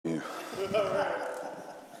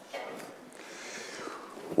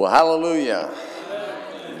Well, hallelujah.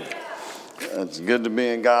 It's good to be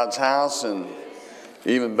in God's house and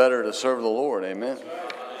even better to serve the Lord. Amen.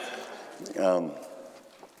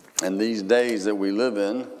 And these days that we live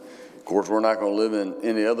in, of course, we're not going to live in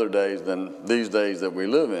any other days than these days that we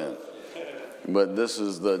live in. But this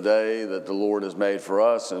is the day that the Lord has made for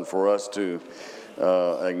us and for us to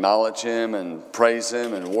acknowledge Him and praise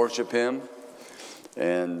Him and worship Him.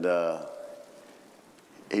 And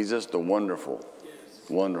He's just a wonderful,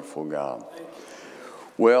 wonderful God.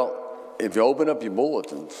 Well, if you open up your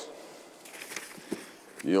bulletins,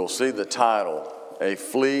 you'll see the title, A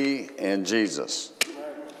Flea and Jesus.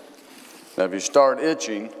 Now, if you start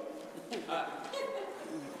itching,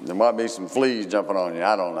 there might be some fleas jumping on you.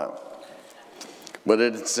 I don't know. But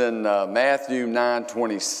it's in Matthew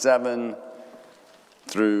 9:27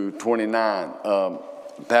 through 29.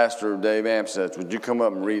 Pastor Dave Amstutz, would you come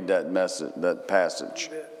up and read that passage?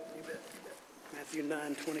 You bet. Matthew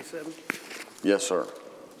 9:27. Yes, sir.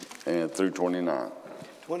 And through 29.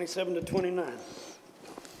 27 to 29.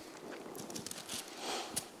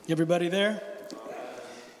 Everybody there?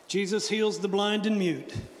 Jesus heals the blind and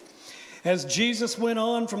mute. As Jesus went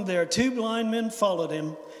on from there, two blind men followed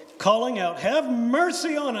him, calling out, "Have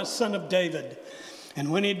mercy on us, Son of David."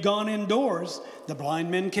 And when he'd gone indoors, the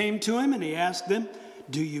blind men came to him, and he asked them,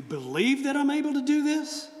 "Do you believe that I'm able to do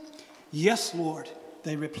this?" "Yes, Lord,"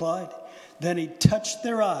 they replied. Then he touched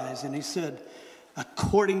their eyes, and he said,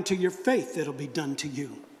 "According to your faith, it'll be done to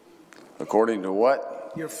you." According to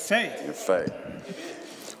what? Your faith. Your faith.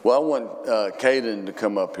 Well, I want Caden to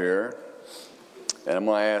come up here, and I'm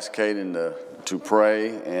going to ask Caden to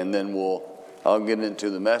pray, and then I'll get into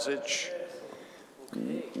the message.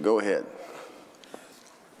 Go ahead.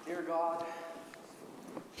 Dear God,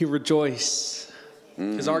 we rejoice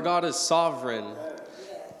because our God is sovereign,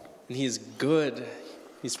 and He is good.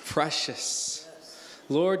 He's precious.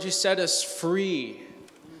 Lord, you set us free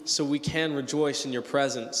so we can rejoice in your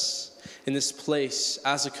presence in this place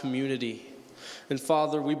as a community. And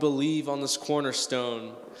Father, we believe on this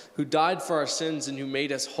cornerstone who died for our sins and who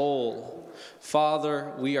made us whole.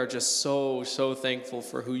 Father, we are just so thankful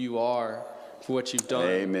for who you are, for what you've done.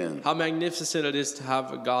 Amen. How magnificent it is to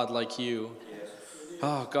have a God like you.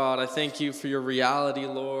 Oh God, I thank you for your reality,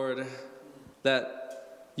 Lord,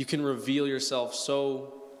 that you can reveal yourself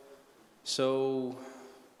so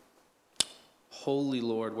holy,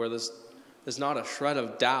 Lord, where there's not a shred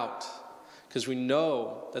of doubt, because we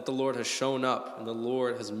know that the Lord has shown up and the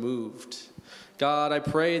Lord has moved. God, I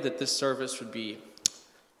pray that this service would be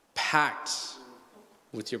packed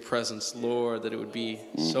with your presence, Lord, that it would be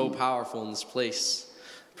so powerful in this place.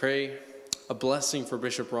 Pray a blessing for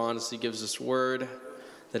Bishop Ron as he gives us word,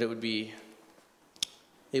 that it would be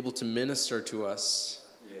able to minister to us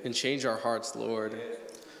and change our hearts, Lord.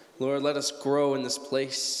 Lord, let us grow in this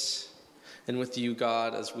place and with you,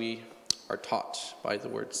 God, as we are taught by the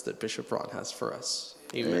words that Bishop Ron has for us.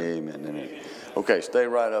 Amen. Amen. Okay, stay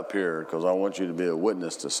right up here because I want you to be a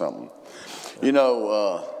witness to something. You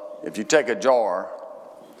know, if you take a jar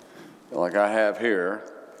like I have here,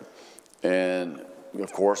 and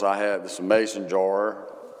of course I have this mason jar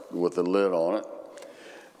with a lid on it,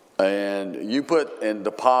 and you put and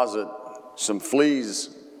deposit some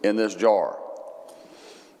fleas in this jar.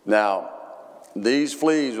 Now, these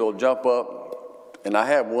fleas will jump up, and I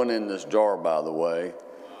have one in this jar, by the way,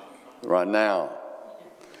 right now.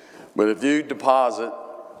 But if you deposit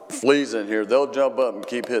fleas in here, they'll jump up and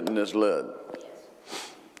keep hitting this lid.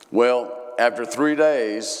 Well, after 3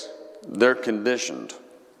 days, they're conditioned.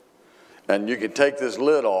 And you can take this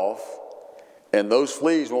lid off, and those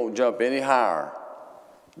fleas won't jump any higher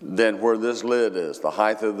than where this lid is, the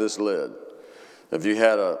height of this lid. If you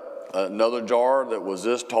had another jar that was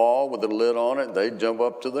this tall with a lid on it, they'd jump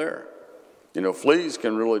up to there. You know, fleas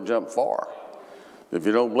can really jump far. If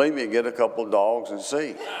you don't believe me, get a couple of dogs and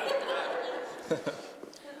see.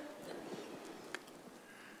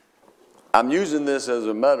 I'm using this as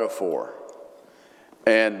a metaphor.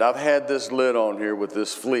 And I've had this lid on here with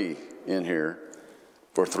this flea in here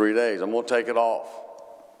for 3 days. I'm going to take it off.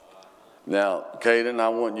 Now, Caden, I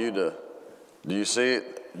want you to, do you see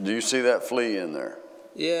it? Do you see that flea in there?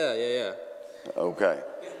 Yeah. Okay.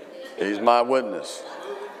 He's my witness.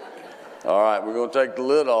 All right, we're going to take the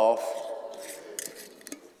lid off.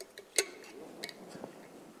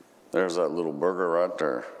 There's that little burger right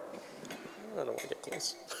there. I don't want to get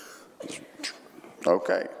close.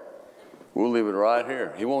 Okay. We'll leave it right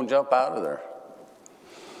here. He won't jump out of there.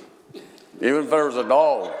 Even if there's a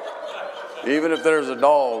dog. Even if there's a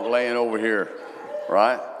dog laying over here,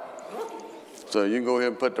 right? So you can go ahead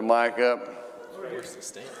and put the mic up. Where's the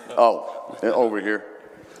stand? Oh, over here.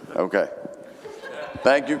 Okay.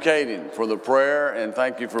 Thank you, Katie, for the prayer, and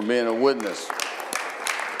thank you for being a witness.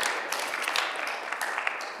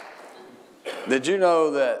 Did you know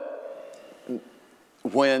that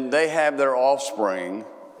when they have their offspring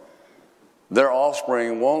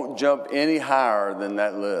won't jump any higher than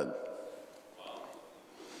that lid?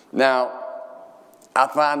 Now, I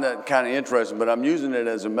find that kind of interesting, but I'm using it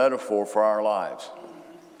as a metaphor for our lives.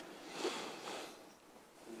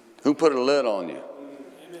 Who put a lid on you?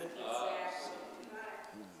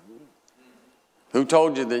 Who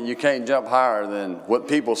told you that you can't jump higher than what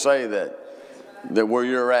people say that where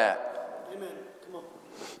you're at? Amen. Come on.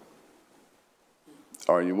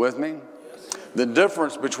 Are you with me? The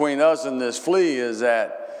difference between us and this flea is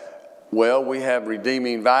that, well, we have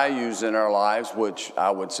redeeming values in our lives, which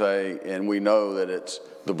I would say, and we know that it's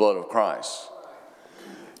the blood of Christ.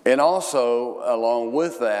 And also, along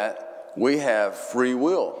with that, we have free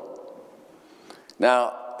will.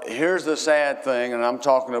 Now, here's the sad thing, and I'm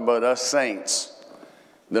talking about us saints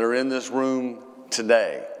that are in this room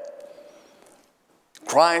today.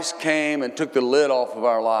 Christ came and took the lid off of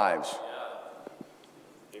our lives.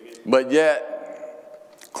 But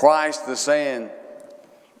yet, Christ is saying,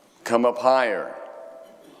 come up higher.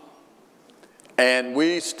 And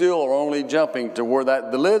we still are only jumping to where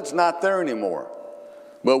the lid's not there anymore.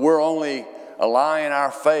 But we're only allowing our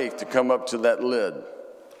faith to come up to that lid.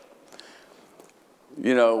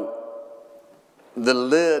 You know, the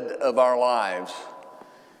lid of our lives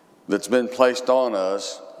that's been placed on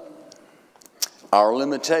us are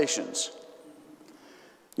limitations.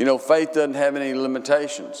 You know, faith doesn't have any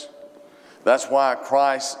limitations. That's why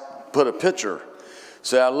Christ put a picture.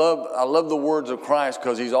 See, I love the words of Christ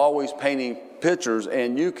because he's always painting pictures,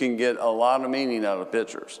 and you can get a lot of meaning out of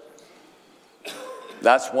pictures.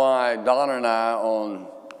 That's why Donna and I, on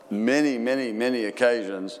many, many, many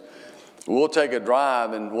occasions, we'll take a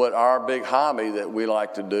drive, and what our big hobby that we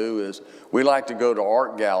like to do is we like to go to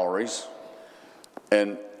art galleries,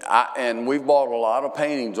 and we've bought a lot of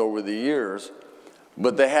paintings over the years,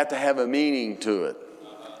 but they have to have a meaning to it.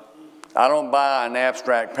 I don't buy an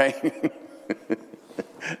abstract painting.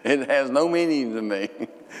 It has no meaning to me.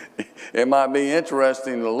 It might be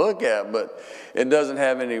interesting to look at, but it doesn't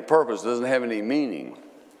have any purpose, doesn't have any meaning.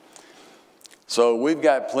 So we've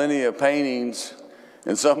got plenty of paintings,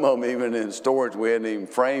 and some of them even in storage we hadn't even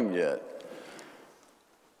framed yet.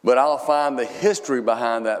 But I'll find the history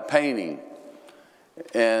behind that painting,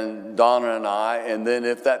 and Donna and I, and then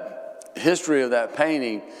if that history of that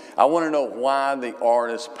painting, I want to know why the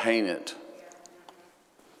artist painted it.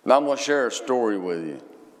 And I'm going to share a story with you.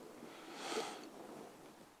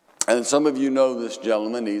 And some of you know this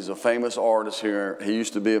gentleman. He's a famous artist here. He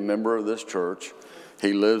used to be a member of this church.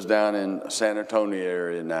 He lives down in San Antonio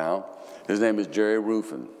area now. His name is Jerry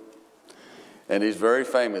Ruffin. And he's very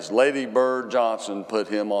famous. Lady Bird Johnson put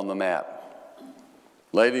him on the map.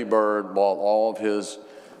 Lady Bird bought all of his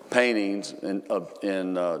paintings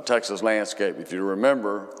in Texas landscape. If you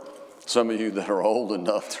remember, some of you that are old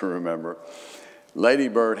enough to remember, Lady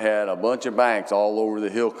Bird had a bunch of banks all over the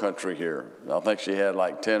hill country here. I think she had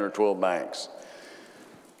like 10 or 12 banks.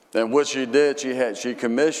 And what she did, she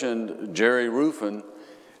commissioned Jerry Ruffin,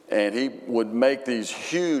 and he would make these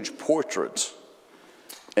huge portraits.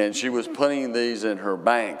 And she was putting these in her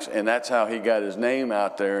banks, and that's how he got his name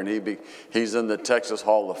out there. And he's in the Texas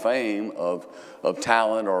Hall of Fame of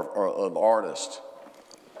talent or of artists.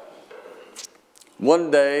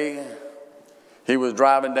 One day, he was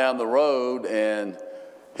driving down the road, and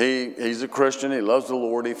he's a Christian. He loves the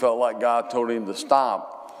Lord. He felt like God told him to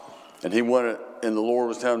stop, and he wanted, and the Lord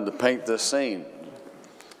was telling him to paint this scene.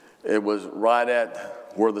 It was right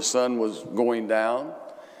at where the sun was going down,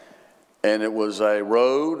 and it was a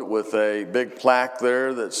road with a big plaque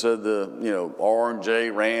there that said the R&J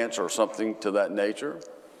Ranch or something to that nature.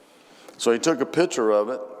 So he took a picture of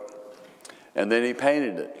it, and then he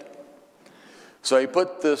painted it. So he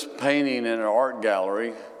put this painting in an art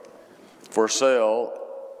gallery for sale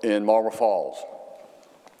in Marble Falls.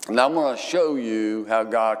 And I'm going to show you how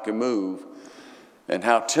God can move and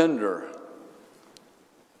how tender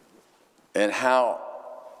and how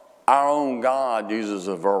our own God uses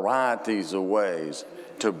a variety of ways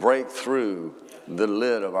to break through the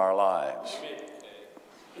lid of our lives.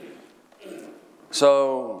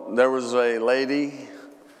 So there was a lady,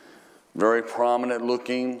 very prominent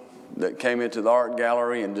looking, that came into the art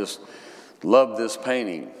gallery and just loved this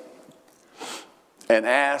painting and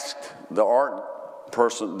asked the art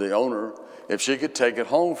person, the owner, if she could take it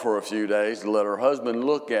home for a few days to let her husband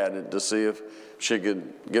look at it to see if she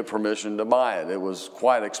could get permission to buy it. It was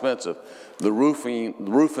quite expensive. The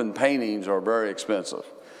roofing paintings are very expensive.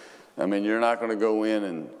 I mean, you're not going to go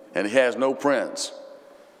in and he has no prints.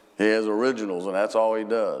 He has originals, and that's all he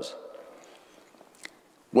does.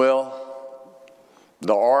 Well,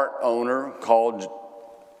 the art owner called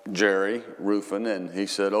Jerry Rufin, and he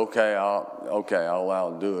said, okay, I'll allow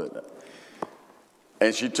him to do it.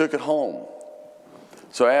 And she took it home.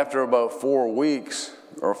 So after about 4 weeks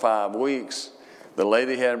or 5 weeks, the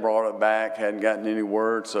lady hadn't brought it back, hadn't gotten any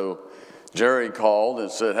word, so Jerry called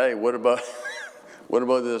and said, hey, what about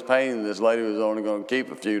this painting? This lady was only going to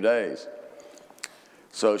keep a few days.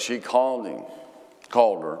 So she called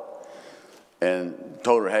her, and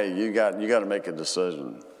told her, hey, you got to make a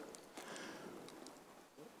decision.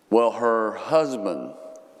 Well, her husband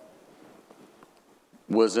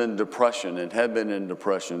was in depression and had been in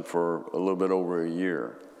depression for a little bit over a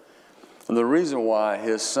year. And the reason why,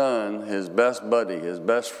 his son, his best buddy, his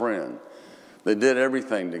best friend, they did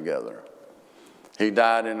everything together. He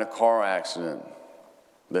died in a car accident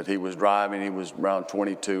that he was driving. He was around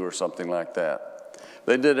 22 or something like that.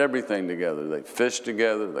 They did everything together. They fished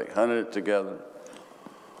together. They hunted it together.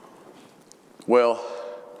 Well,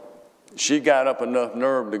 she got up enough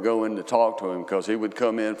nerve to go in to talk to him, because he would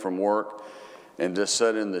come in from work and just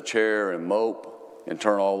sit in the chair and mope and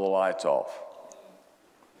turn all the lights off.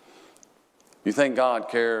 You think God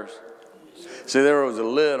cares? See, there was a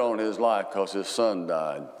lid on his life because his son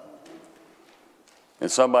died. And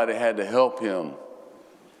somebody had to help him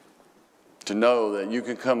to know that you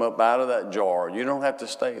can come up out of that jar. You don't have to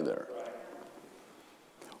stay there.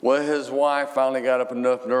 Well, his wife finally got up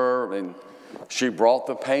enough nerve, and she brought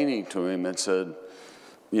the painting to him and said,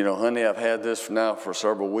 you know, honey, I've had this now for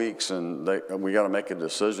several weeks, and we got to make a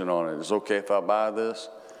decision on it. Is it okay if I buy this?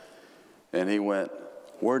 And he went,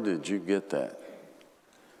 where did you get that?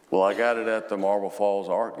 Well, I got it at the Marble Falls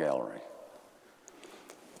Art Gallery.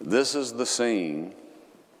 This is the scene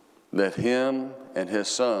that him and his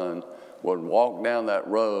son would walk down that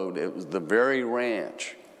road. It was the very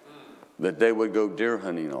ranch that they would go deer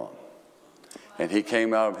hunting on. And he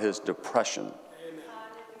came out of his depression.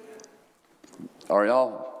 Are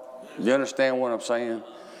y'all, you understand what I'm saying?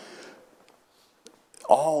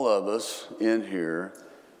 All of us in here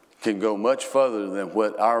can go much further than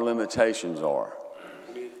what our limitations are.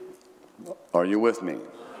 Are you with me?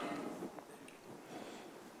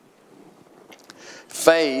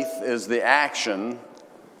 Faith is the action.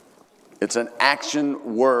 It's an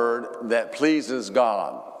action word that pleases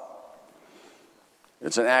God.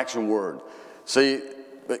 It's an action word. See,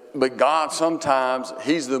 but God sometimes,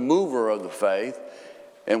 he's the mover of the faith.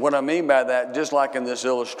 And what I mean by that, just like in this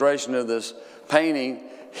illustration of this painting,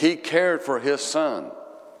 he cared for his son.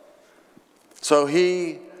 So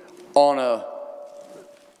he, on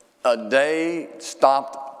a day,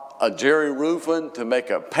 stopped a Jerry Rufin to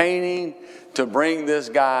make a painting to bring this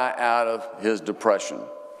guy out of his depression.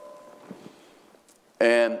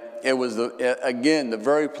 And it was, again, the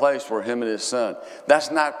very place where him and his son. That's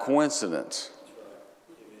not coincidence.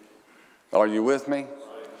 Are you with me?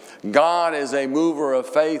 God is a mover of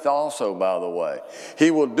faith also, by the way. He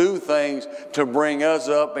will do things to bring us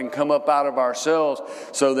up and come up out of ourselves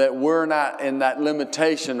so that we're not in that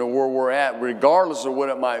limitation of where we're at, regardless of what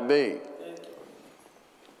it might be.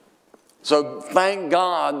 So thank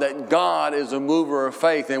God that God is a mover of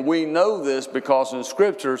faith. And we know this because in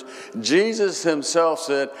scriptures, Jesus himself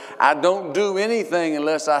said, I don't do anything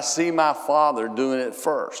unless I see my Father doing it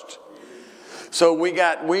first. So we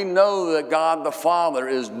know that God the Father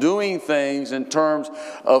is doing things in terms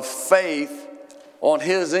of faith on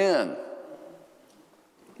his end.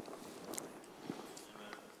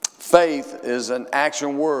 Faith is an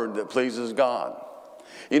action word that pleases God.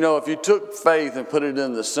 You know, if you took faith and put it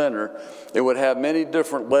in the center, it would have many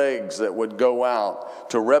different legs that would go out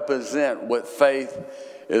to represent what faith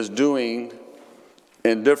is doing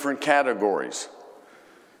in different categories.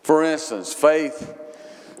 For instance, faith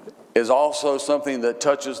is also something that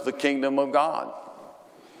touches the kingdom of God.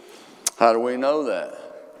 How do we know that?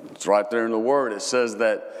 It's right there in the Word. It says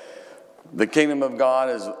that the kingdom of God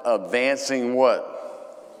is advancing what?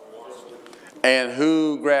 And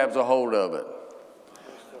who grabs a hold of it?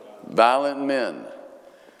 Violent men.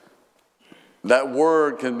 That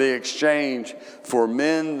word can be exchanged for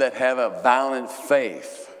men that have a violent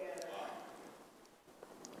faith.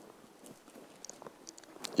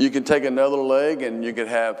 You can take another leg and you could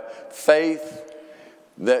have faith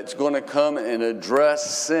that's going to come and address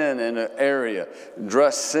sin in an area,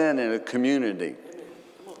 address sin in a community,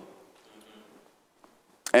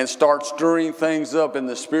 and start stirring things up in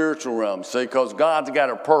the spiritual realm. See, because God's got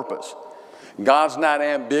a purpose. God's not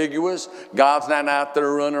ambiguous. God's not out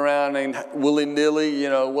there running around and willy-nilly,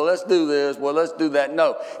 well, let's do this, well, let's do that.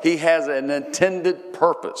 No, he has an intended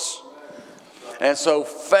purpose. And so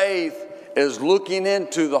faith is looking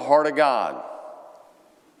into the heart of God.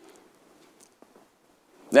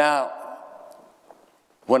 Now,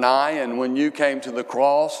 when you came to the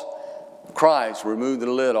cross, Christ removed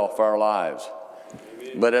the lid off our lives.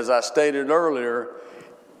 Amen. But as I stated earlier,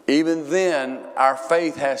 even then, our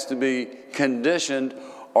faith has to be conditioned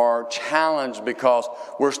or challenged because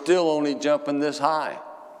we're still only jumping this high.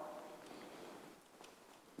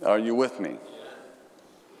 Are you with me?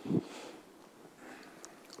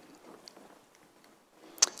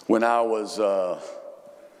 When I was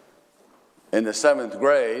in the 7th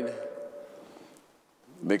grade,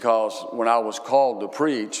 because when I was called to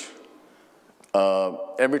preach,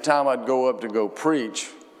 every time I'd go up to go preach,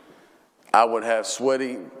 I would have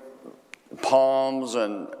sweaty palms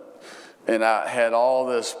and I had all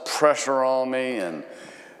this pressure on me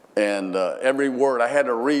and every word, I had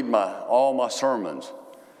to read all my sermons,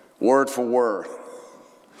 word for word,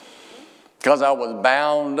 because I was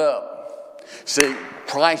bound up. See,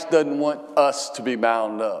 Christ doesn't want us to be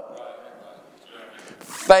bound up.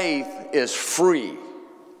 Faith is free.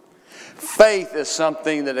 Faith is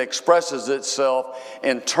something that expresses itself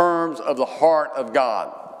in terms of the heart of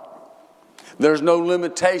God. There's no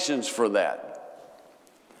limitations for that.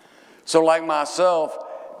 So like myself,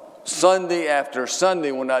 Sunday after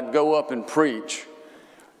Sunday when I'd go up and preach,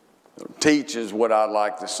 teach is what I'd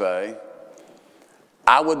like to say,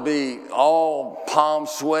 I would be all palm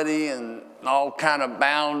sweaty and all kind of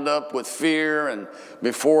bound up with fear. And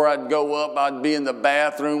before I'd go up, I'd be in the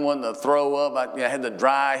bathroom wanting to throw up. I had the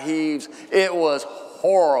dry heaves. It was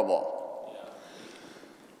horrible.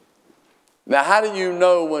 Now, how do you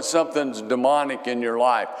know when something's demonic in your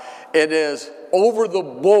life? It is over the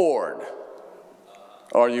board.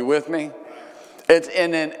 Are you with me? It's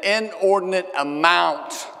in an inordinate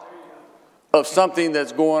amount of something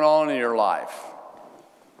that's going on in your life.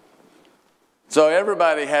 So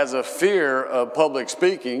everybody has a fear of public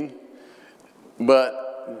speaking,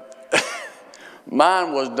 but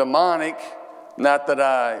mine was demonic. Not that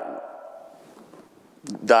I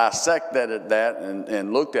dissected that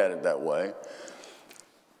and looked at it that way,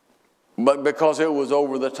 but because it was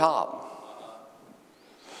over the top.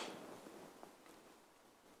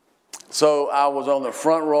 So I was on the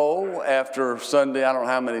front row after Sunday, I don't know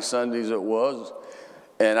how many Sundays it was,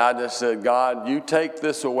 and I just said, God, you take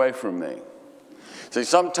this away from me. See,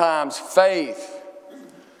 sometimes faith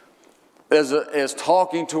is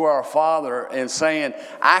talking to our Father and saying,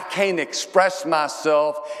 I can't express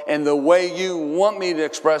myself in the way you want me to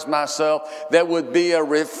express myself that would be a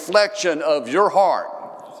reflection of your heart.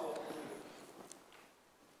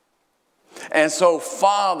 And so,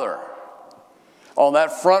 Father, on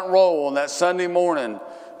that front row on that Sunday morning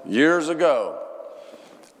years ago,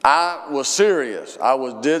 I was serious. I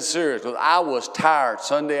was dead serious because I was tired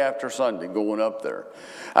Sunday after Sunday going up there.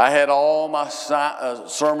 I had all my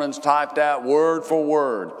sermons typed out word for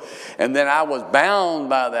word. And then I was bound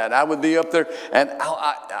by that. I would be up there and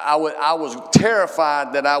I was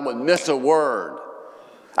terrified that I would miss a word.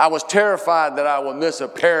 I was terrified that I would miss a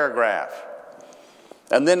paragraph.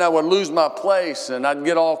 And then I would lose my place and I'd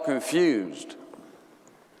get all confused.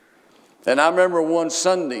 And I remember one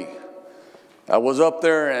Sunday, I was up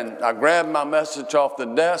there and I grabbed my message off the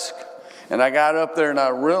desk and I got up there and I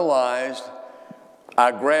realized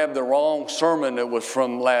I grabbed the wrong sermon that was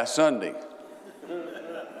from last Sunday.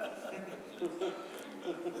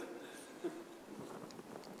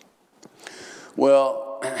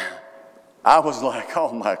 Well, I was like,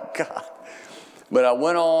 oh my God. But I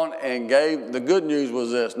went on and the good news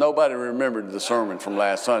was this, nobody remembered the sermon from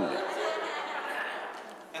last Sunday.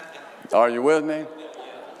 Are you with me?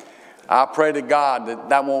 I pray to God that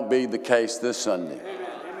that won't be the case this Sunday.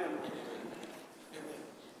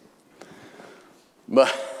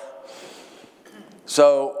 But,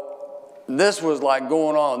 so, this was like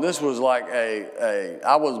going on. This was like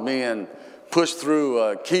I was being pushed through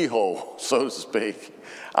a keyhole, so to speak.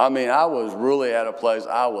 I mean, I was really at a place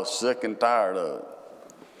I was sick and tired of it.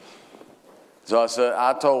 So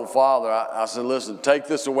I told Father, I said, listen, take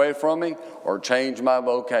this away from me or change my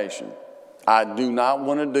vocation. I do not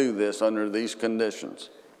want to do this under these conditions.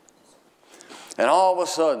 And all of a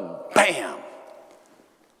sudden, bam,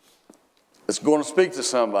 it's going to speak to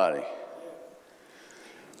somebody.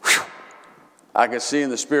 Whew. I could see in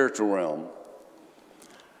the spiritual realm.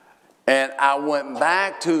 And I went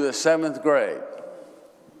back to the 7th grade.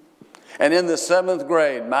 And in the 7th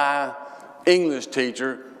grade, my English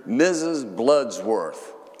teacher, Mrs.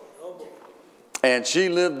 Bloodsworth, and she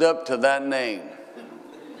lived up to that name.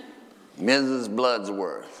 Mrs.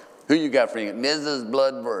 Bloodsworth. Who you got for you? Mrs.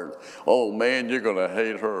 Bloodworth. Oh man, you're going to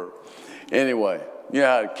hate her. Anyway, You know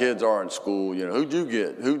how the kids are in school. You know, who'd you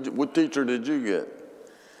get? What teacher did you get?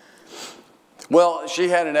 Well, she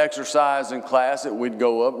had an exercise in class that we'd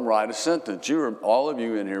go up and write a sentence. All of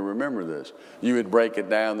you in here remember this. You would break it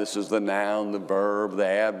down. This is the noun, the verb, the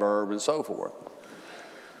adverb, and so forth.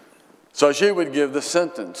 So she would give the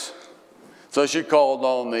sentence. So she called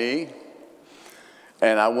on me,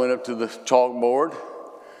 and I went up to the chalkboard,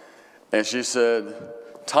 and she said,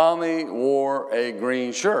 Tommy wore a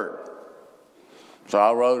green shirt. So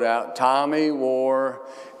I wrote out, Tommy wore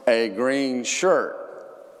a green shirt.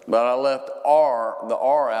 But I left the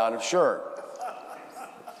R out of shirt.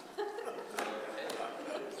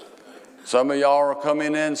 Some of y'all are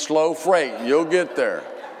coming in slow freight. You'll get there.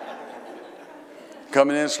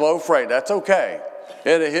 Coming in slow freight. That's okay.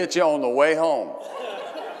 It'll hit you on the way home.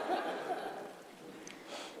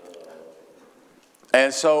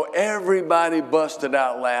 And so everybody busted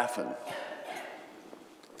out laughing.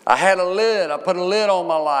 I had a lid. I put a lid on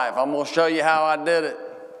my life. I'm going to show you how I did it.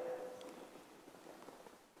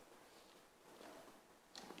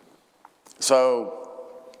 So,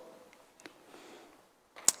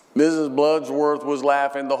 Mrs. Bloodsworth was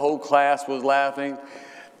laughing, the whole class was laughing,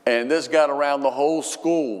 and this got around the whole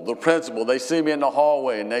school. The principal, they see me in the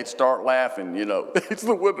hallway, and they'd start laughing, you know. It's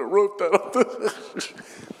the one that wrote that.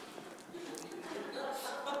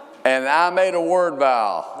 And I made a word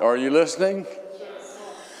vow. Are you listening?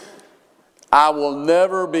 I will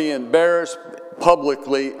never be embarrassed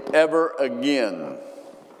publicly ever again.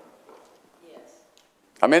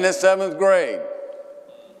 I'm in the 7th grade.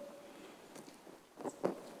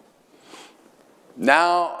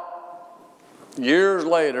 Now, years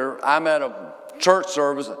later, I'm at a church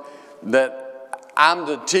service that I'm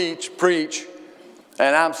to teach, preach,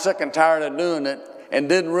 and I'm sick and tired of doing it and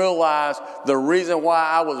didn't realize the reason why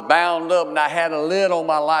I was bound up and I had a lid on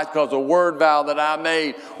my life because of a word vow that I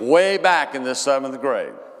made way back in the 7th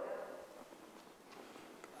grade.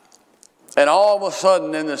 And all of a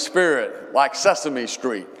sudden in the spirit, like Sesame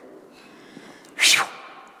Street,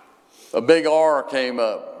 a big R came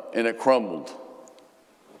up and it crumbled.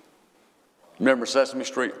 Remember Sesame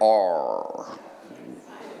Street? R.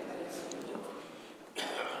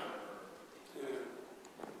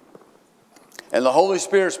 And the Holy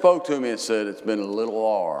Spirit spoke to me and said, it's been a little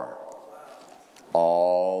R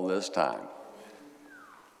all this time.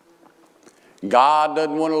 God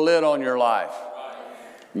doesn't want a lid on your life.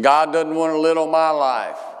 God doesn't want a lid on my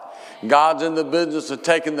life. God's in the business of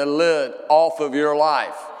taking the lid off of your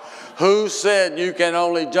life. Who said you can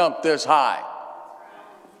only jump this high?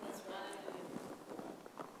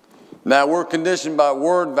 Now we're conditioned by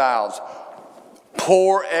word vows.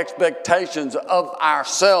 Poor expectations of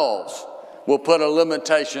ourselves will put a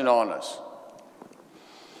limitation on us.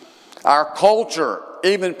 Our culture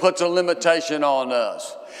even puts a limitation on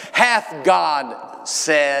us. Hath God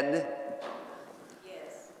said?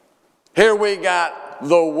 Here we got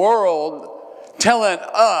the world telling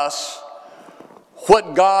us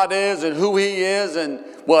what God is and who He is, and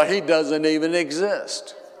well, He doesn't even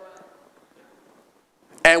exist.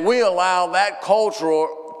 And we allow that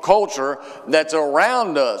culture that's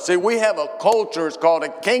around us. See, we have a culture, it's called a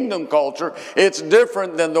kingdom culture. It's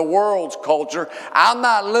different than the world's culture. I'm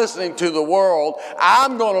not listening to the world.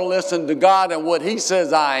 I'm going to listen to God and what He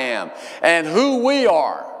says I am and who we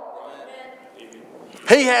are.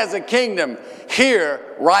 He has a kingdom here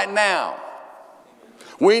right now.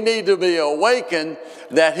 We need to be awakened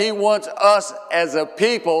that He wants us as a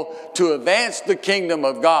people to advance the kingdom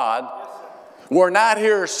of God. We're not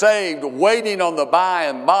here saved waiting on the by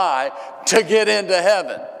and by to get into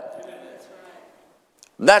heaven.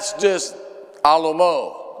 That's just a lo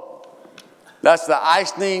mo. That's the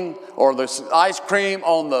icing or the ice cream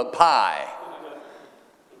on the pie.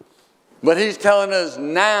 But He's telling us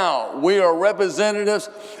now we are representatives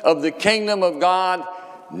of the kingdom of God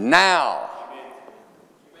now.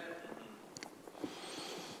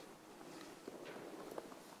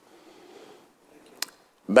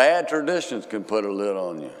 Bad traditions can put a lid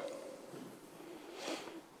on you.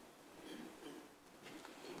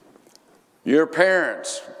 Your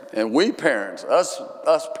parents, and we parents, us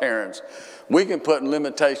parents, we can put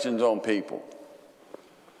limitations on people.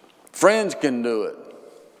 Friends can do it.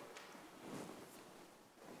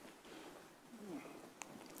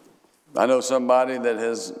 I know somebody that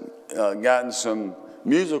has gotten some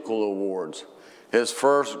musical awards. His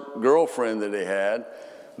first girlfriend that he had,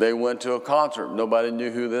 they went to a concert. Nobody knew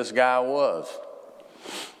who this guy was.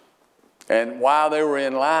 And while they were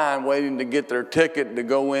in line waiting to get their ticket to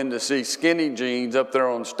go in to see Skinny Jeans up there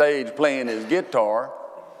on stage playing his guitar,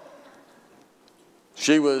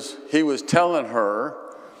 he was telling her,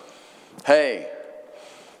 hey,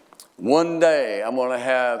 one day I'm going to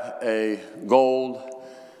have a gold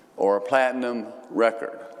or a platinum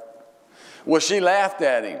record. Well, she laughed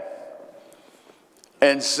at him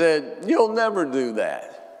and said, you'll never do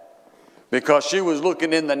that. Because she was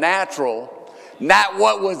looking in the natural, not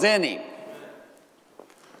what was in him.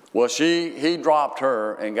 Well, he dropped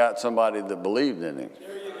her and got somebody that believed in him.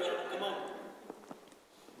 There you go. Come on.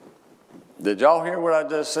 Did y'all hear what I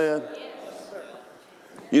just said? Yes, sir.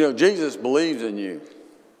 You know, Jesus believes in you.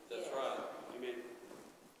 That's right. Amen.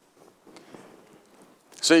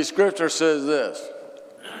 See, Scripture says this.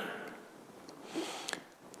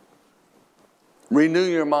 Renew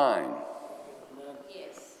your mind.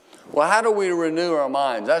 Yes. Well, how do we renew our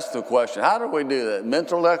minds? That's the question. How do we do that?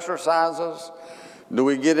 Mental exercises? Do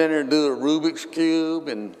we get in there and do the Rubik's Cube?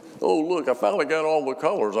 And, oh, look, I finally got all the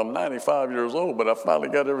colors. I'm 95 years old, but I finally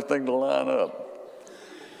got everything to line up.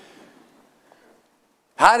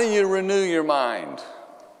 How do you renew your mind?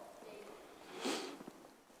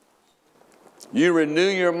 You renew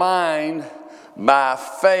your mind by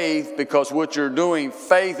faith, because what you're doing,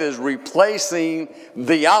 faith is replacing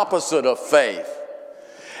the opposite of faith.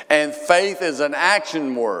 And faith is an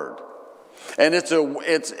action word. And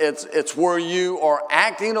it's where you are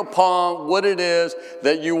acting upon what it is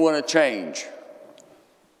that you want to change.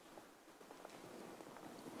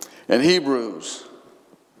 In Hebrews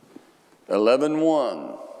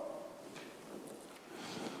 11:1,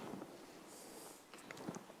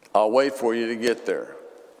 I'll wait for you to get there.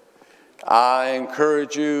 I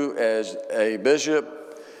encourage you as a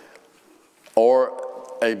bishop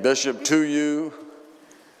or a bishop to you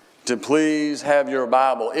to please have your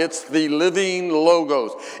Bible. It's the living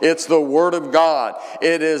Logos. It's the Word of God.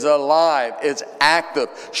 It is alive. It's active,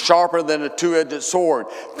 sharper than a two-edged sword,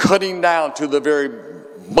 cutting down to the very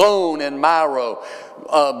bone and marrow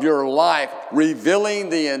of your life, revealing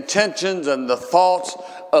the intentions and the thoughts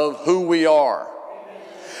of who we are.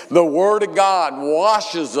 The Word of God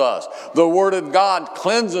washes us. The Word of God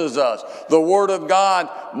cleanses us. The Word of God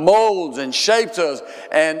molds and shapes us.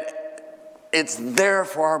 And it's there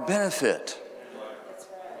for our benefit.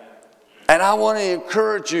 And I want to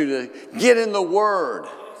encourage you to get in the Word.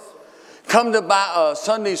 Come to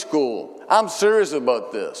Sunday school. I'm serious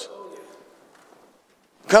about this.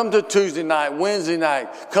 Come to Tuesday night, Wednesday night.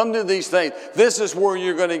 Come to these things. This is where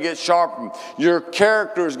you're going to get sharpened. Your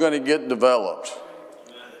character is going to get developed.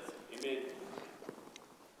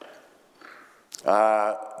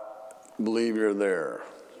 I believe you're there.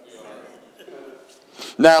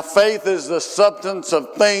 Now, faith is the substance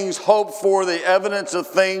of things hoped for, the evidence of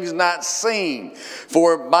things not seen.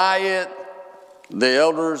 For by it the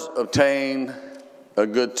elders obtain a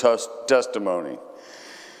good testimony.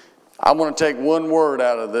 I want to take one word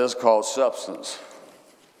out of this called substance.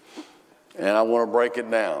 And I want to break it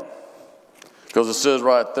down. Because it says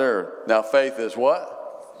right there, now faith is what?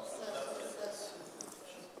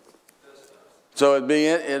 So it'd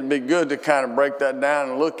be good to kind of break that down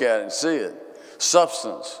and look at it and see it.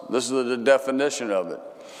 Substance. This is the definition of it.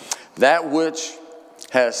 That which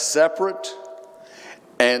has separate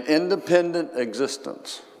and independent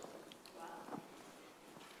existence.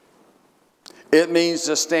 It means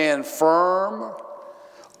to stand firm,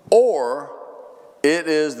 or it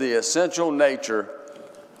is the essential nature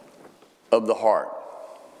of the heart.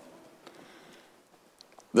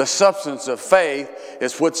 The substance of faith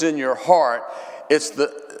is what's in your heart. It's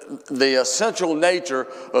the essential nature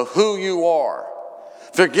of who you are.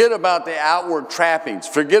 Forget about the outward trappings.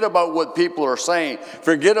 Forget about what people are saying.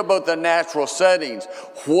 Forget about the natural settings.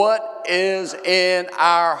 What is in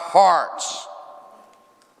our hearts?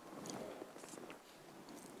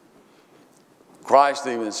 Christ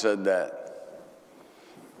even said that.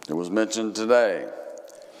 It was mentioned today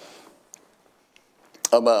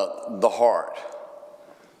about the heart.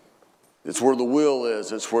 It's where the will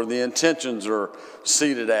is. It's where the intentions are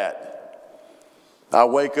seated at. I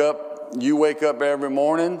wake up. You wake up every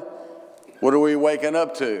morning. What are we waking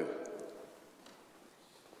up to?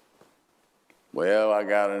 Well, I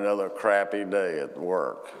got another crappy day at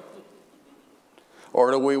work.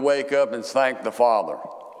 Or do we wake up and thank the Father?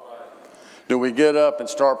 Do we get up and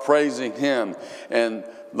start praising Him and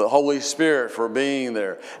the Holy Spirit for being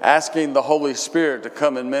there, asking the Holy Spirit to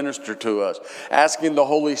come and minister to us, asking the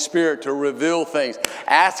Holy Spirit to reveal things,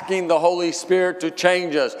 asking the Holy Spirit to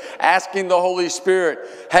change us, asking the Holy Spirit,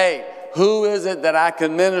 hey, who is it that I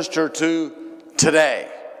can minister to today?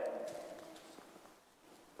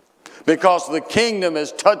 Because the kingdom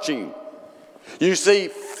is touching. You see,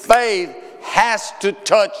 faith has to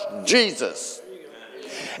touch Jesus.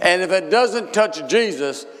 And if it doesn't touch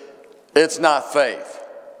Jesus, it's not faith.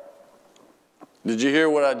 Did you hear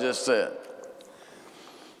what I just said?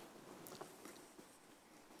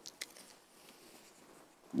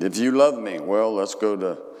 If you love me, well, let's go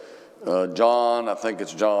to John. I think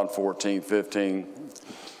it's John 14:15.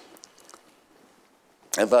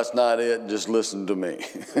 If that's not it, just listen to me.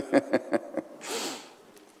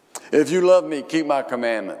 If you love me, keep my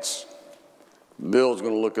commandments. Bill's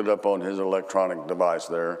going to look it up on his electronic device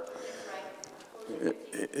there.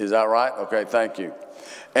 Is that right? Okay, thank you.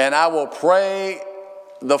 And I will pray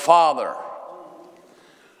the Father.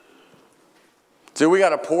 See, we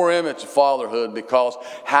got a poor image of fatherhood because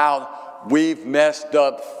how we've messed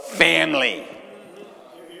up family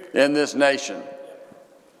in this nation.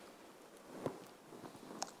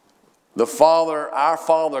 The Father, our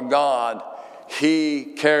Father God,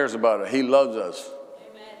 He cares about it. He loves us.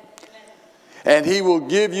 Amen. And He will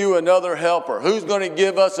give you another helper. Who's going to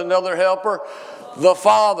give us another helper? The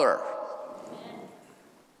Father.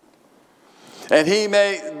 And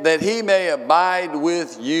that He may abide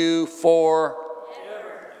with you forever.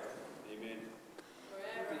 Amen.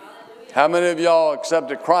 How many of y'all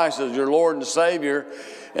accepted Christ as your Lord and Savior?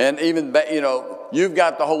 And even, you've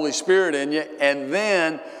got the Holy Spirit in you. And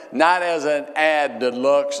then, not as an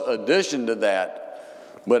deluxe addition to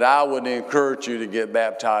that, but I would encourage you to get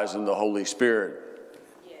baptized in the Holy Spirit.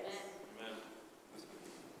 Yes.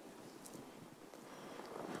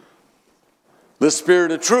 The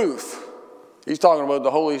Spirit of truth. He's talking about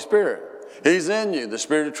the Holy Spirit. He's in you. The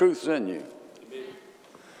Spirit of truth is in you. Amen.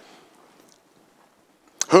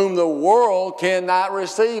 Whom the world cannot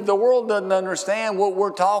receive. The world doesn't understand what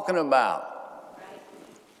we're talking about.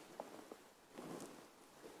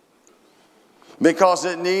 Because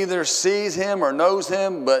it neither sees Him or knows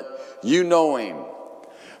Him, but you know Him.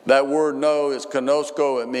 That word know is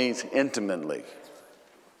konosko. It means intimately.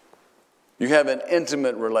 You have an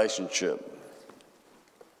intimate relationship.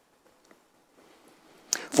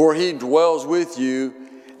 For He dwells with you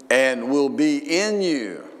and will be in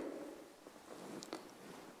you.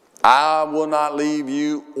 I will not leave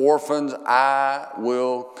you orphans. I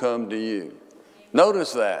will come to you.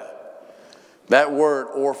 Notice that. That word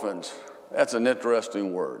orphans. That's an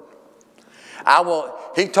interesting word.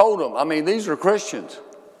 He told them, these are Christians.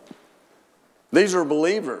 These are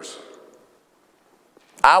believers.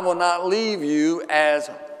 I will not leave you as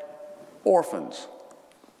orphans.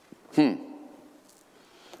 Well,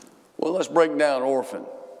 let's break down orphan.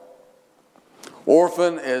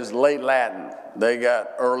 Orphan is late Latin. They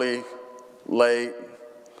got early, late,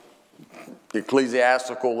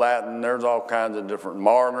 ecclesiastical Latin. There's all kinds of different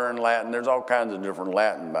modern Latin. There's all kinds of different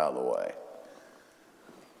Latin, by the way.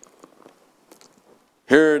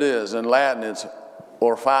 Here it is. In Latin, it's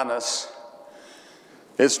orphanus.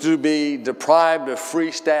 It's to be deprived of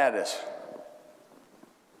free status.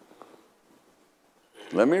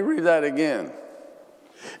 Let me read that again.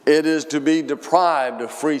 It is to be deprived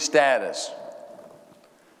of free status.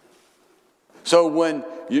 So when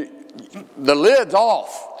the lid's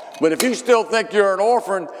off, but if you still think you're an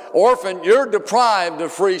orphan, you're deprived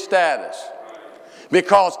of free status.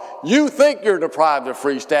 Because you think you're deprived of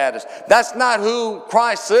free status. That's not who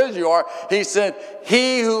Christ says you are. He said,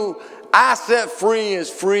 He who I set free is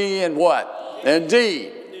free in what?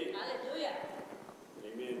 Indeed.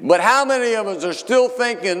 But how many of us are still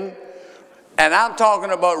thinking, and I'm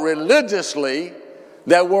talking about religiously,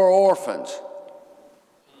 that we're orphans?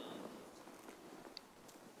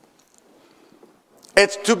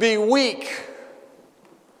 It's to be weak.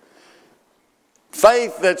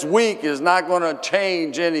 Faith that's weak is not going to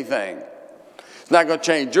change anything. It's not going to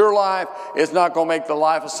change your life. It's not going to make the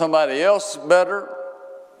life of somebody else better.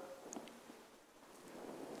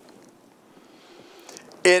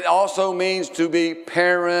 It also means to be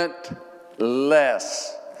parentless.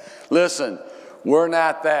 Listen, we're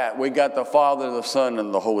not that. We got the Father, the Son,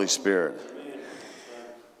 and the Holy Spirit.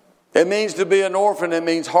 It means to be an orphan, it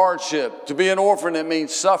means hardship. To be an orphan, it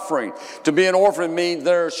means suffering. To be an orphan means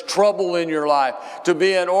there's trouble in your life. To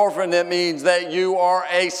be an orphan, it means that you are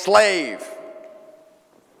a slave.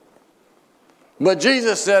 But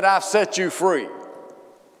Jesus said, I've set you free.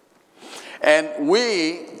 And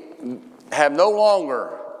we have no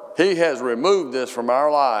longer, He has removed this from our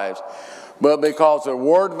lives, but because of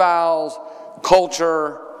word vowels,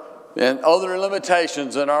 culture, and other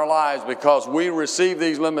limitations in our lives, because we receive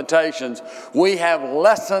these limitations, we have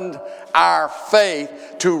lessened our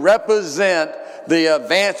faith to represent the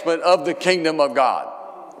advancement of the kingdom of God.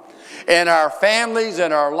 In our families,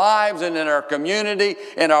 in our lives, and in our community,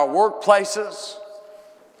 in our workplaces,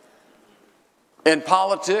 in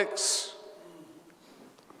politics.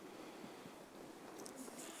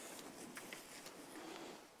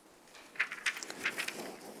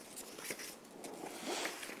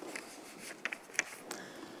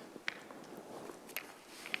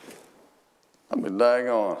 I mean,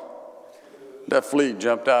 daggone. That flea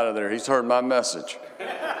jumped out of there. He's heard my message.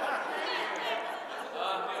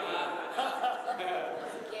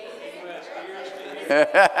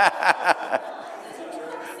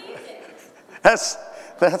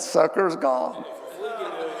 That sucker's gone.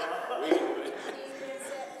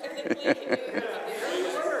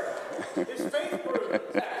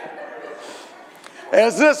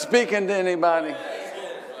 Is this speaking to anybody?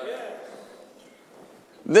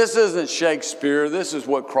 This isn't Shakespeare. This is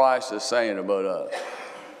what Christ is saying about us.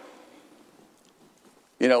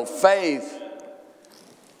 You know, faith,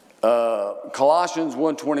 Colossians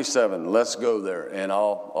 1:27. Let's go there, and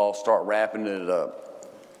I'll start wrapping it up.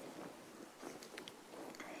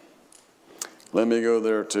 Let me go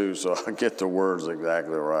there too, so I get the words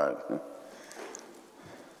exactly right.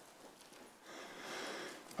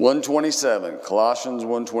 1:27, Colossians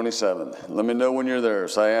 1:27. Let me know when you're there.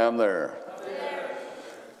 Say, I'm there.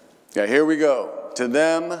 Okay, here we go. To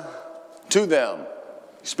them,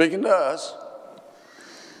 speaking to us,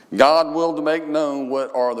 God willed to make known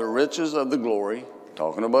what are the riches of the glory,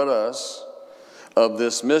 talking about us, of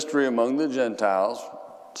this mystery among the Gentiles,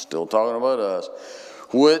 still talking about us,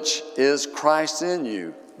 which is Christ in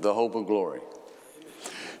you, the hope of glory.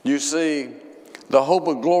 You see, the hope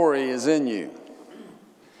of glory is in you.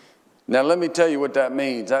 Now let me tell you what that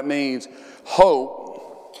means. That means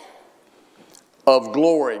hope of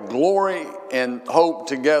glory. Glory and hope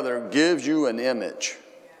together gives you an image.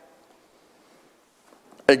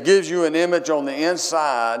 It gives you an image on the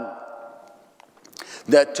inside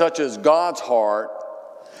that touches God's heart,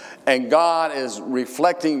 and God is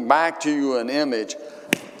reflecting back to you an image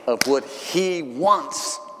of what He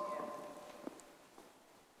wants.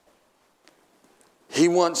 He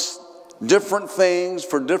wants different things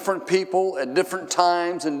for different people at different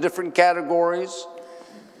times in different categories.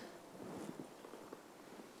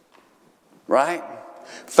 Right?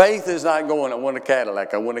 Faith is not going, I want a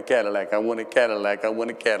Cadillac, I want a Cadillac, I want a Cadillac, I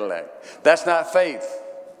want a Cadillac. That's not faith.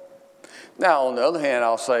 Now, on the other hand,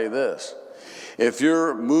 I'll say this. If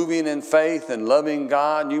you're moving in faith and loving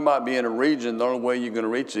God, you might be in a region, the only way you're going to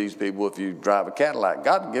reach these people if you drive a Cadillac.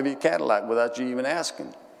 God will give you a Cadillac without you even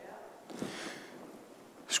asking.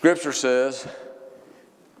 Scripture says,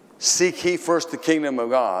 seek ye first the kingdom of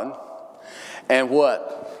God, and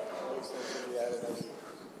what?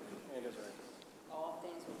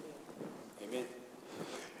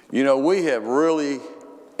 You know, we have really,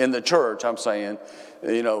 in the church, I'm saying,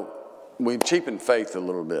 you know, we've cheapened faith a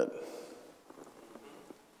little bit.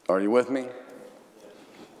 Are you with me?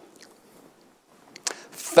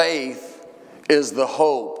 Faith is the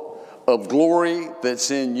hope of glory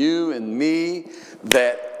that's in you and me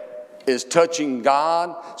that is touching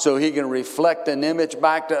God so He can reflect an image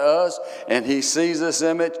back to us, and He sees this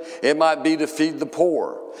image. It might be to feed the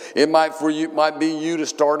poor. It might be you to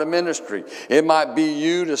start a ministry. It might be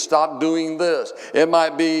you to stop doing this. It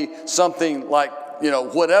might be something like, you know,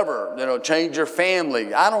 whatever, you know, change your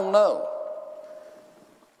family. I don't know.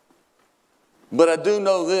 But I do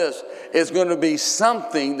know this, it's going to be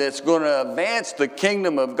something that's going to advance the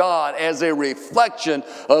kingdom of God as a reflection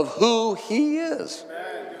of who He is.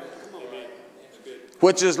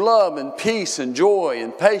 Which is love and peace and joy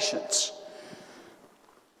and patience,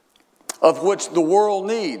 of which the world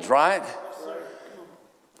needs, right?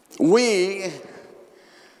 We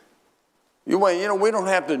don't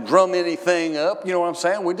have to drum anything up, you know what I'm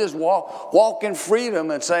saying? We just walk in freedom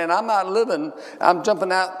and saying, I'm not living, I'm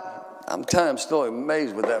jumping out. I'm telling you, I'm still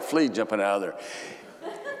amazed with that flea jumping out of there.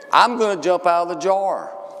 I'm going to jump out of the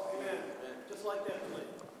jar. Just like that flea.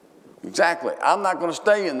 Exactly. I'm not going to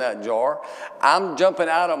stay in that jar. I'm jumping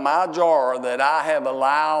out of my jar that I have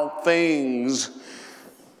allowed things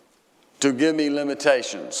to give me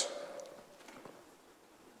limitations.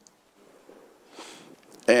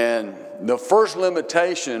 And the first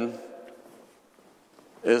limitation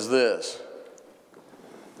is this.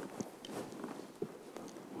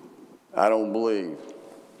 I don't believe.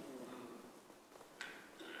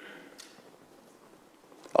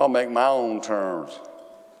 I'll make my own terms.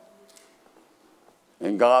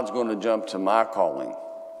 And God's going to jump to my calling.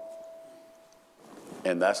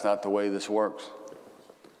 And that's not the way this works.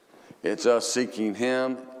 It's us seeking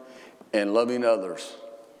Him and loving others.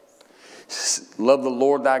 Love the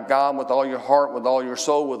Lord thy God with all your heart, with all your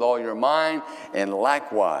soul, with all your mind, and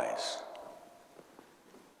likewise,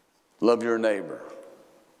 love your neighbor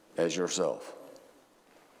as yourself.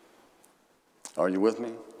 Are you with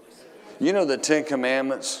me? You know the Ten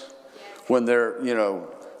Commandments, when they're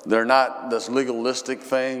not this legalistic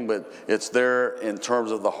thing, but it's there in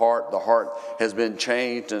terms of the heart. The heart has been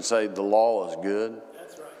changed and say the law is good.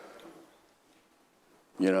 That's right.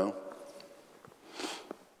 You know?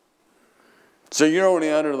 So you're only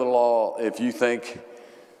under the law if you think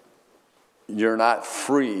you're not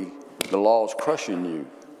free. The law is crushing you.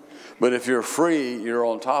 But if you're free, you're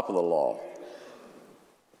on top of the law.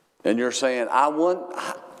 And you're saying,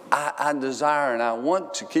 I desire and I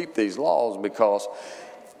want to keep these laws because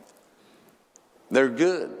they're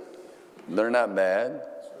good. They're not bad.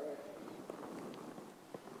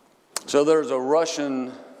 So there's a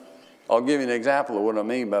Russian, I'll give you an example of what I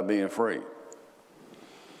mean by being free.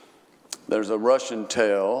 There's a Russian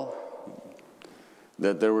tale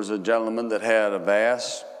that there was a gentleman that had a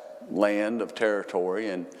vast land of territory,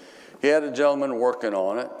 and he had a gentleman working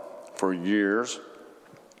on it for years,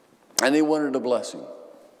 and he wanted a blessing.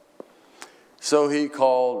 So he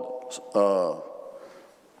called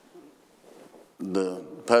the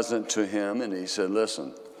peasant to him, and he said,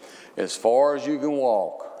 listen, as far as you can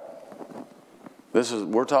walk,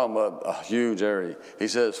 we're talking about a huge area. He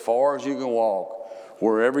said, as far as you can walk,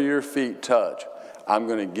 wherever your feet touch, I'm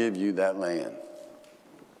going to give you that land.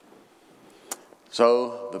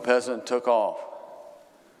 So the peasant took off,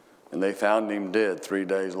 and they found him dead 3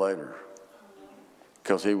 days later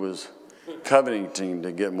because he was coveting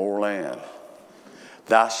to get more land.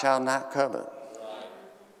 Thou shalt not covet.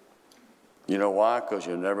 You know why? Because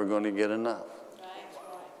you're never going to get enough.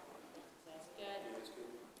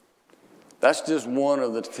 That's just one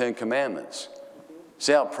of the 10 commandments.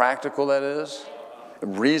 See how practical that is?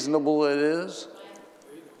 Reasonable it is?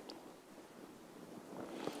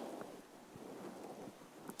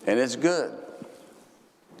 And it's good.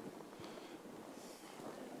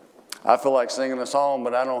 I feel like singing a song,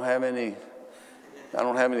 but I don't have any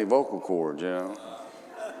vocal cords, you know.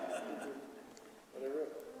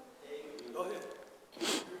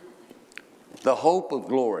 The hope of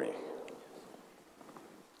glory.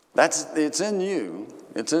 It's in you,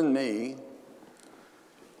 it's in me.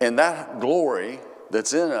 And that glory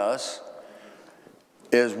that's in us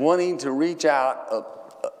is wanting to reach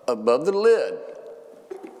out above the lid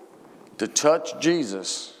to touch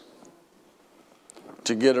Jesus,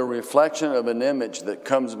 to get a reflection of an image that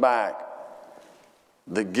comes back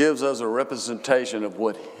that gives us a representation of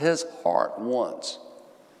what his heart wants.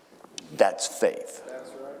 That's faith.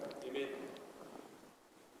 That's right. Amen.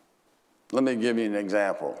 Let me give you an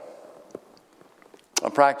example, a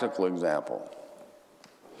practical example.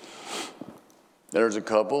 There's a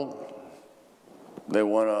couple, they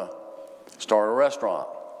want to start a restaurant.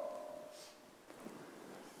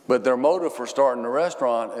 But their motive for starting a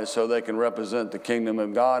restaurant is so they can represent the kingdom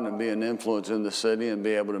of God and be an influence in the city and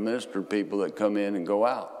be able to minister to people that come in and go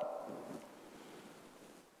out.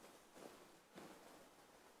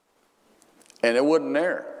 And it wasn't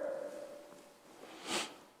there.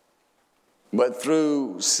 But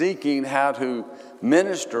through seeking how to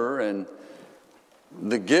minister, and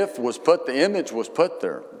the gift was put, the image was put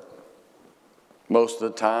there. Most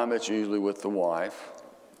of the time it's usually with the wife.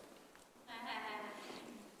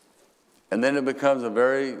 And then it becomes a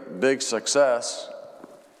very big success.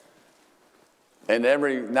 And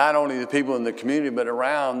not only the people in the community but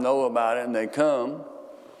around know about it, and they come.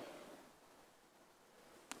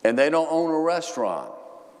 And they don't own a restaurant.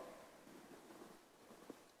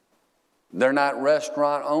 They're not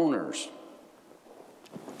restaurant owners.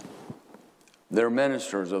 They're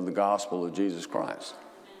ministers of the gospel of Jesus Christ.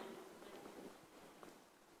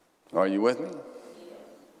 Are you with me?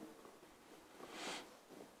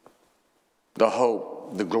 The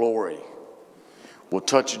hope, the glory will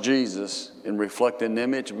touch Jesus and reflect an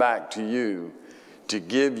image back to you to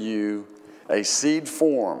give you a seed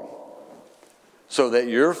form so that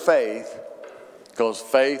your faith, because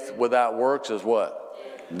faith without works is what?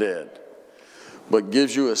 Dead. But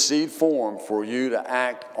gives you a seed form for you to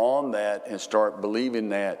act on that and start believing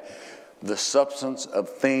that the substance of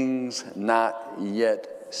things not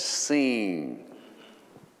yet seen.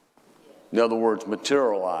 In other words,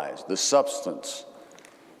 materialized, the substance.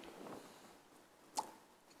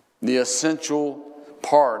 The essential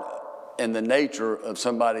part and the nature of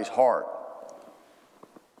somebody's heart.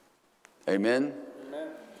 Amen? Amen.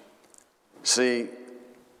 See,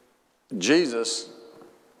 Jesus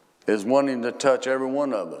is wanting to touch every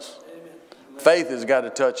one of us. Amen. Faith has got to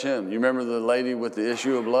touch him. You remember the lady with the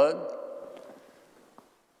issue of blood?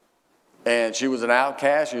 And she was an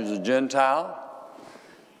outcast. She was a Gentile.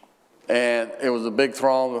 And it was a big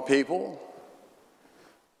throng of people.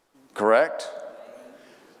 Correct?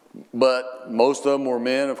 But most of them were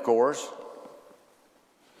men, of course.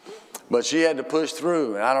 But she had to push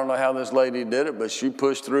through. And I don't know how this lady did it, but she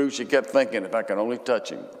pushed through. She kept thinking, if I can only touch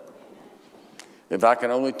him. If I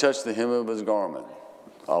can only touch the hem of his garment,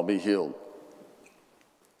 I'll be healed.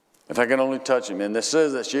 If I can only touch him. And this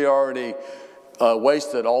says that she already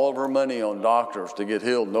wasted all of her money on doctors to get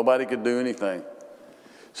healed. Nobody could do anything.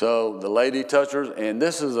 So the lady touched her, and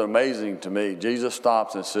this is amazing to me. Jesus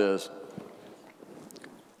stops and says,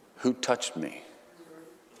 "Who touched me?"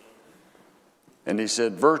 And he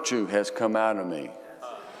said, "Virtue has come out of me."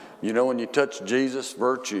 You know, when you touch Jesus,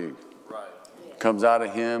 virtue comes out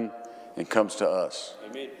of him and comes to us.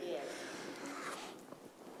 Amen.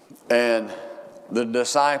 And the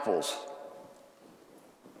disciples,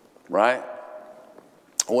 right?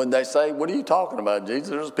 When they say, "What are you talking about, Jesus?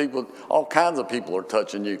 There's people, all kinds of people are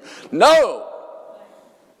touching you." No!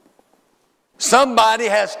 Somebody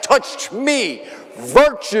has touched me.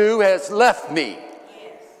 Virtue has left me.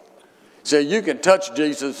 So you can touch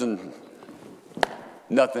Jesus and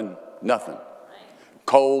nothing.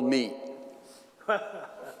 Cold meat.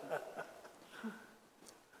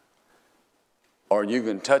 Or you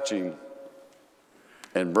can touch him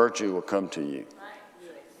and virtue will come to you.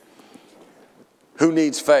 Who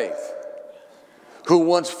needs faith? Who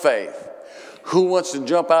wants faith? Who wants to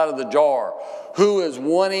jump out of the jar? Who is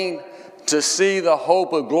wanting to see the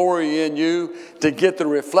hope of glory in you, to get the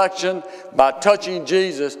reflection by touching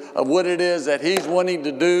Jesus of what it is that he's wanting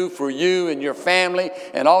to do for you and your family,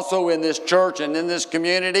 and also in this church and in this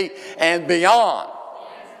community and beyond?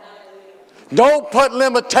 Don't put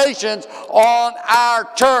limitations on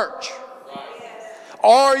our church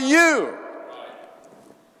or you.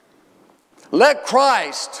 Let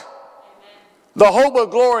Christ, the hope of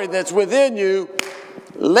glory that's within you,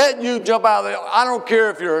 let you jump out of the... I don't care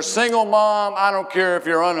if you're a single mom. I don't care if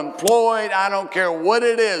you're unemployed. I don't care what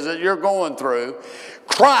it is that you're going through.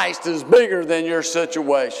 Christ is bigger than your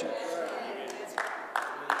situation.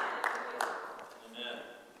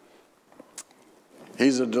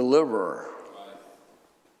 He's a deliverer.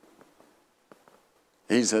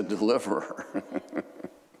 He's a deliverer.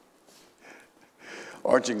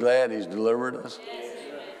 Aren't you glad he's delivered us?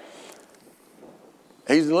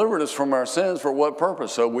 He's delivered us from our sins for what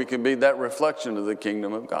purpose? So we can be that reflection of the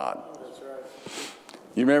kingdom of God. That's right.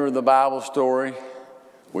 You remember the Bible story?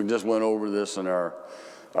 We just went over this in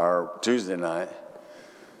our Tuesday night.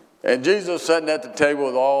 And Jesus sitting at the table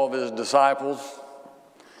with all of his disciples.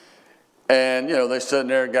 And, you know, they sitting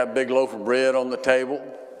there and got a big loaf of bread on the table.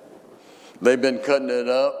 They've been cutting it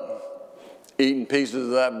up, eating pieces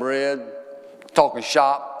of that bread, talking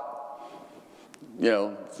shop. You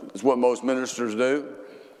know, it's what most ministers do.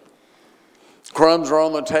 Crumbs are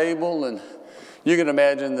on the table, and you can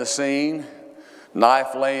imagine the scene.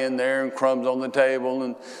 Knife laying there and crumbs on the table,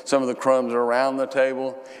 and some of the crumbs are around the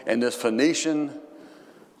table. And this Phoenician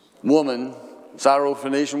woman,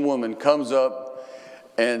 Syro-Phoenician woman, comes up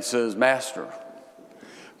and says, "Master,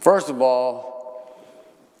 first of all,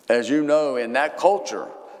 as you know, in that culture,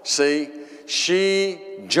 see, she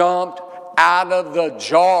jumped out of the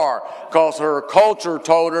jar because her culture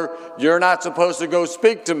told her, you're not supposed to go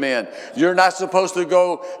speak to men. You're not supposed to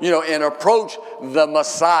go, and approach the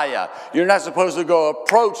Messiah. You're not supposed to go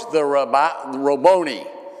approach the Rabboni,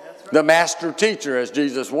 the master teacher, as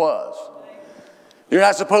Jesus was. You're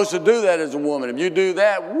not supposed to do that as a woman. If you do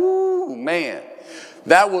that, woo, man,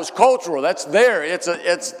 that was cultural. That's there.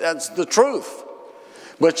 That's the truth.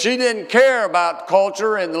 But she didn't care about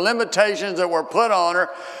culture and the limitations that were put on her.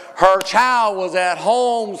 Her child was at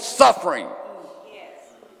home suffering.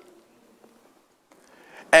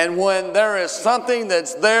 And when there is something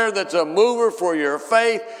that's there that's a mover for your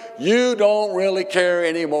faith, you don't really care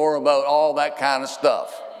anymore about all that kind of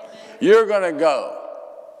stuff. You're going to go.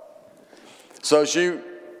 So she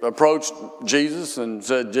approached Jesus and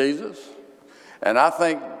said, "Jesus." And I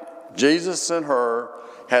think Jesus and her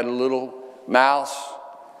had a little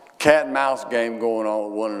cat and mouse game going on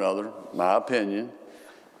with one another, my opinion.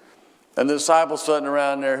 And the disciples sitting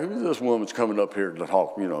around there, who's this woman's coming up here to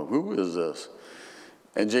talk? Who is this?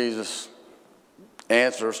 And Jesus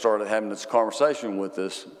started having this conversation with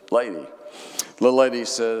this lady. The lady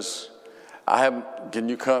says, can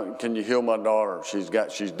you heal my daughter?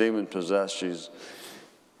 She's demon possessed.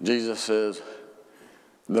 Jesus says,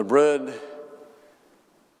 the bread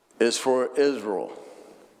is for Israel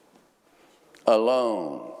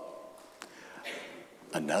alone.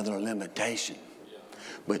 Another limitation.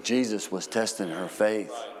 But Jesus was testing her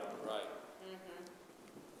faith. Right.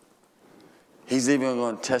 He's even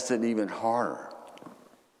going to test it even harder.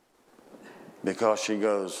 Because she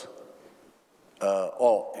goes,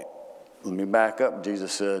 let me back up.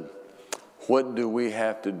 Jesus said, what do we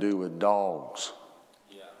have to do with dogs?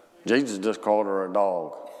 Yeah. Jesus just called her a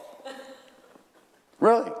dog.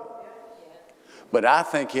 Really? But I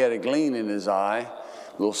think he had a gleam in his eye,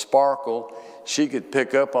 a little sparkle. she could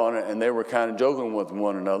pick up on it, and they were kind of joking with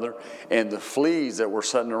one another. And the fleas that were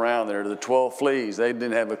sitting around there, the 12 fleas, they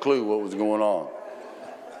didn't have a clue what was going on.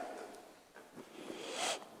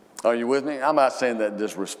 Are you with me? I'm not saying that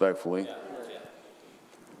disrespectfully.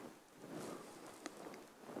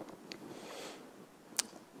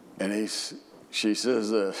 And she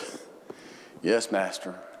says this, yes,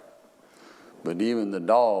 Master, but even the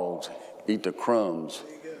dogs eat the crumbs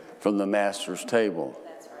from the Master's table.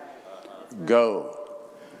 That's right. Go.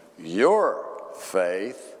 Your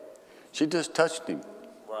faith, she just touched him.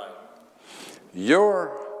 Right.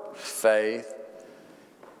 Your faith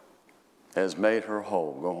has made her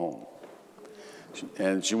whole. Go home.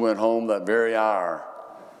 And she went home that very hour.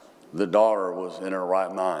 The daughter was in her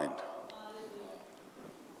right mind.